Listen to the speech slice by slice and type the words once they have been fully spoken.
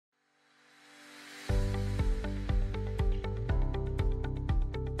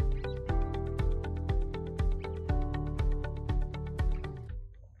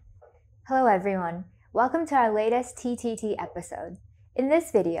Hello everyone, welcome to our latest TTT episode. In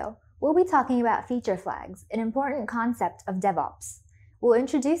this video, we'll be talking about feature flags, an important concept of DevOps. We'll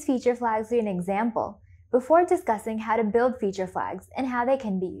introduce feature flags through an example before discussing how to build feature flags and how they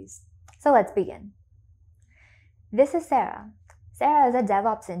can be used. So let's begin. This is Sarah. Sarah is a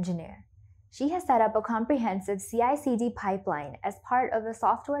DevOps engineer. She has set up a comprehensive CI/CD pipeline as part of the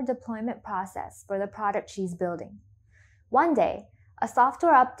software deployment process for the product she's building. One day, a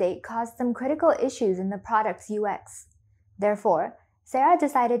software update caused some critical issues in the product's UX. Therefore, Sarah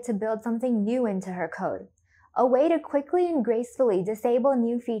decided to build something new into her code, a way to quickly and gracefully disable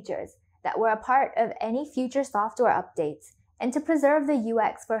new features that were a part of any future software updates and to preserve the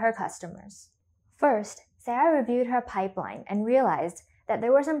UX for her customers. First, Sarah reviewed her pipeline and realized that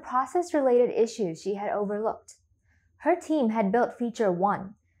there were some process-related issues she had overlooked. Her team had built feature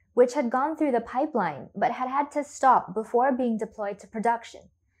 1, which had gone through the pipeline but had to stop before being deployed to production.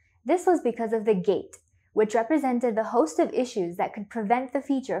 This was because of the gate, which represented the host of issues that could prevent the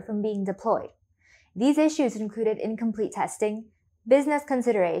feature from being deployed. These issues included incomplete testing, business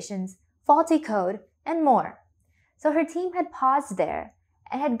considerations, faulty code, and more. So her team had paused there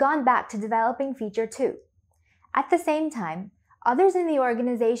and had gone back to developing feature 2. At the same time, others in the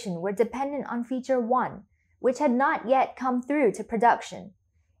organization were dependent on feature 1, which had not yet come through to production.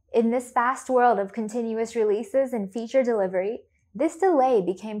 In this fast world of continuous releases and feature delivery, this delay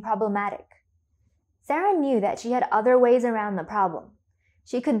became problematic. Sarah knew that she had other ways around the problem.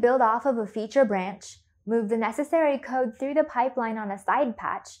 She could build off of a feature branch, move the necessary code through the pipeline on a side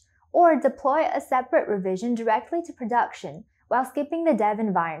patch, or deploy a separate revision directly to production while skipping the dev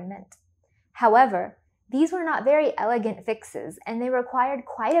environment. However, these were not very elegant fixes, and they required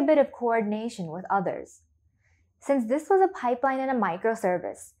quite a bit of coordination with others. Since this was a pipeline and a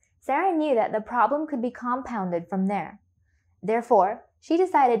microservice, Sarah knew that the problem could be compounded from there. Therefore, she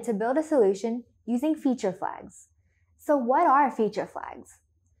decided to build a solution using feature flags. So what are feature flags?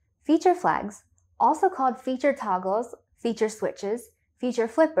 Feature flags, also called feature toggles, feature switches, feature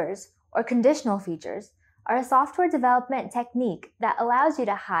flippers, or conditional features, are a software development technique that allows you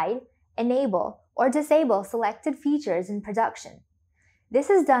to hide, enable, or disable selected features in production. This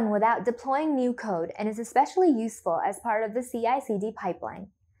is done without deploying new code and is especially useful as part of the CI/CD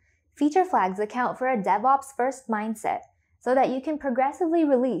pipeline. Feature flags account for a DevOps first mindset so that you can progressively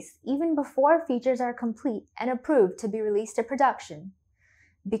release even before features are complete and approved to be released to production.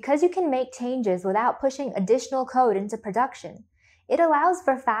 Because you can make changes without pushing additional code into production, it allows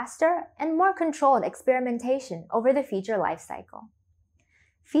for faster and more controlled experimentation over the feature lifecycle.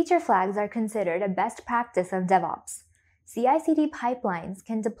 Feature flags are considered a best practice of DevOps. CI/CD pipelines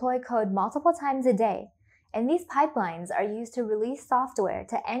can deploy code multiple times a day, and these pipelines are used to release software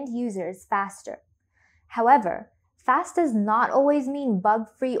to end users faster. However, fast does not always mean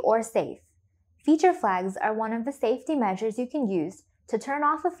bug-free or safe. Feature flags are one of the safety measures you can use to turn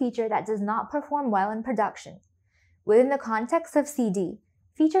off a feature that does not perform well in production. Within the context of CD,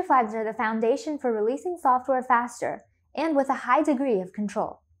 feature flags are the foundation for releasing software faster and with a high degree of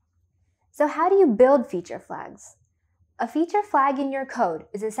control. So how do you build feature flags? A feature flag in your code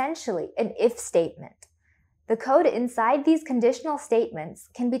is essentially an if statement. The code inside these conditional statements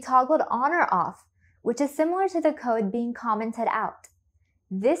can be toggled on or off, which is similar to the code being commented out.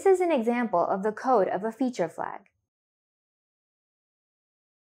 This is an example of the code of a feature flag.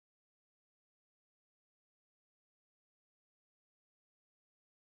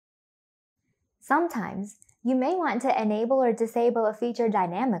 Sometimes, you may want to enable or disable a feature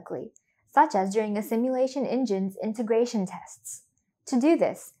dynamically, such as during a simulation engine's integration tests. To do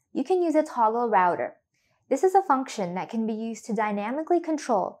this, you can use a toggle router. This is a function that can be used to dynamically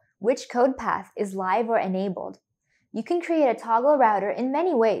control which code path is live or enabled. You can create a toggle router in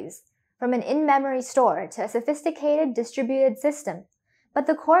many ways, from an in-memory store to a sophisticated distributed system, but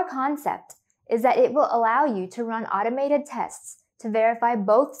the core concept is that it will allow you to run automated tests to verify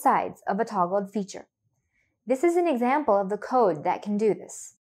both sides of a toggled feature. This is an example of the code that can do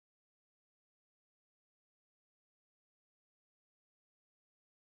this.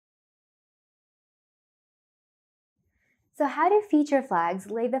 So how do feature flags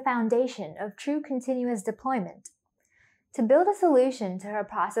lay the foundation of true continuous deployment? To build a solution to her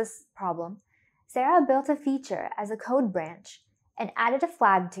process problem, Sarah built a feature as a code branch and added a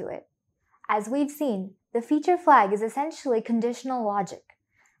flag to it. As we've seen, the feature flag is essentially conditional logic.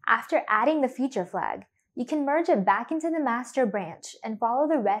 After adding the feature flag, you can merge it back into the master branch and follow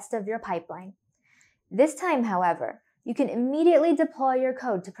the rest of your pipeline. This time, however, you can immediately deploy your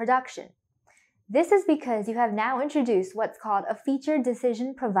code to production. This is because you have now introduced what's called a feature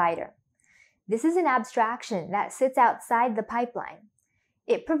decision provider. This is an abstraction that sits outside the pipeline.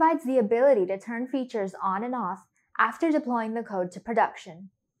 It provides the ability to turn features on and off after deploying the code to production.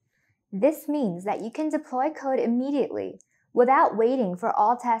 This means that you can deploy code immediately without waiting for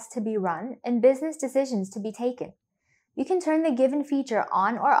all tests to be run and business decisions to be taken. You can turn the given feature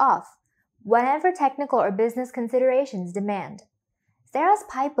on or off whenever technical or business considerations demand. Sarah's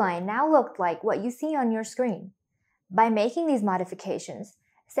pipeline now looked like what you see on your screen. By making these modifications,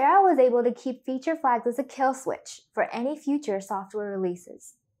 Sarah was able to keep feature flags as a kill switch for any future software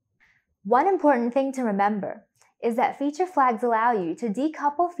releases. One important thing to remember is that feature flags allow you to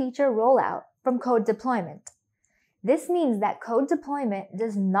decouple feature rollout from code deployment. This means that code deployment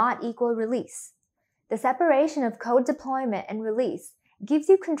does not equal release. The separation of code deployment and release gives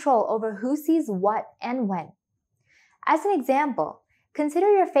you control over who sees what and when. As an example,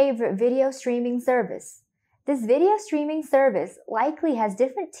 consider your favorite video streaming service. This video streaming service likely has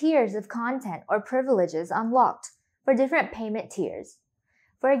different tiers of content or privileges unlocked for different payment tiers.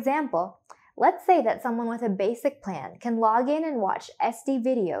 For example, let's say that someone with a basic plan can log in and watch SD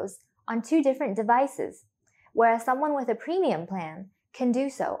videos on 2 different devices, whereas someone with a premium plan can do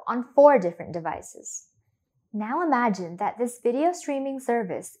so on 4 different devices. Now imagine that this video streaming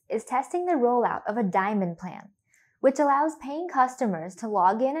service is testing the rollout of a diamond plan, which allows paying customers to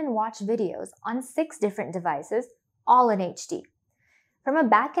log in and watch videos on 6 different devices, all in HD. From a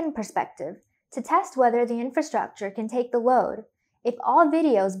backend perspective, to test whether the infrastructure can take the load, if all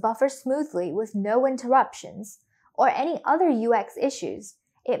videos buffer smoothly with no interruptions, or any other UX issues,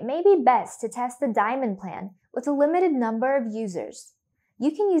 it may be best to test the Diamond plan with a limited number of users.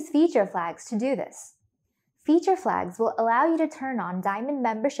 You can use feature flags to do this. Feature flags will allow you to turn on Diamond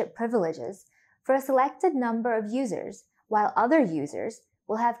membership privileges for a selected number of users, while other users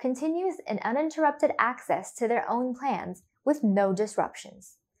will have continuous and uninterrupted access to their own plans with no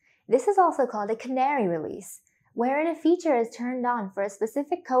disruptions. This is also called a canary release, wherein a feature is turned on for a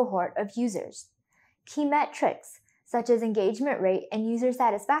specific cohort of users. Key metrics, such as engagement rate and user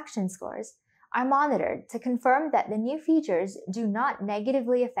satisfaction scores, are monitored to confirm that the new features do not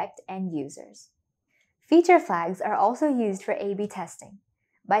negatively affect end users. Feature flags are also used for A/B testing.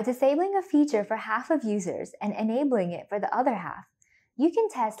 By disabling a feature for half of users and enabling it for the other half, you can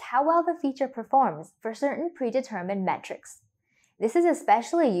test how well the feature performs for certain predetermined metrics. This is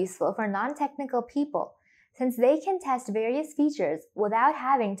especially useful for non-technical people, since they can test various features without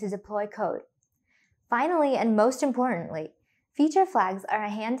having to deploy code. Finally, and most importantly, feature flags are a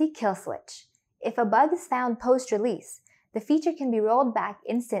handy kill switch. If a bug is found post-release, the feature can be rolled back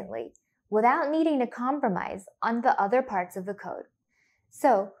instantly without needing to compromise on the other parts of the code.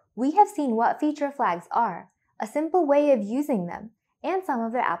 So, we have seen what feature flags are, a simple way of using them, and some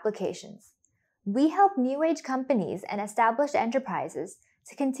of their applications. We help new age companies and established enterprises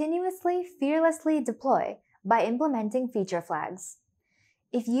to continuously, fearlessly deploy by implementing feature flags.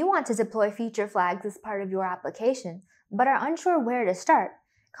 If you want to deploy feature flags as part of your application, but are unsure where to start,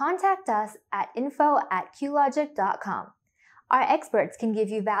 contact us at info@cuelogic.com. Our experts can give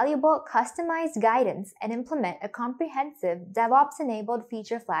you valuable, customized guidance and implement a comprehensive DevOps-enabled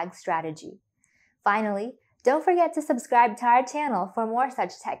feature flag strategy. Finally, don't forget to subscribe to our channel for more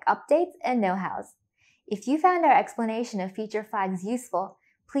such tech updates and know-hows. If you found our explanation of feature flags useful,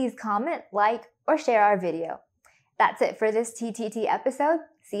 please comment, like, or share our video. That's it for this TTT episode.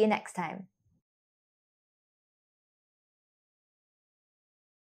 See you next time.